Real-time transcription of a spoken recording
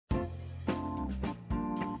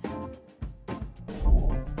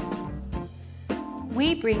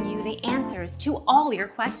we bring you the answers to all your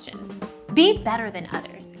questions. Be better than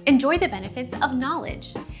others. Enjoy the benefits of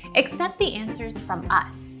knowledge. Accept the answers from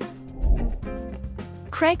us.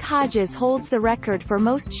 Craig Hodges holds the record for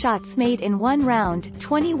most shots made in one round,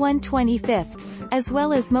 21/25, as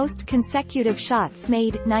well as most consecutive shots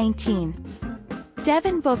made, 19.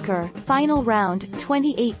 Devin Booker, final round,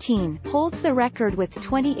 2018, holds the record with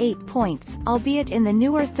 28 points, albeit in the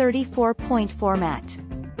newer 34-point format.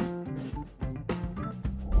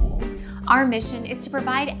 Our mission is to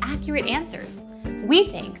provide accurate answers. We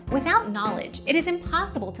think without knowledge, it is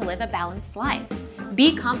impossible to live a balanced life.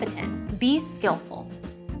 Be competent, be skillful.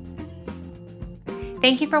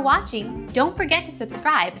 Thank you for watching. Don't forget to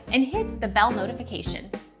subscribe and hit the bell notification.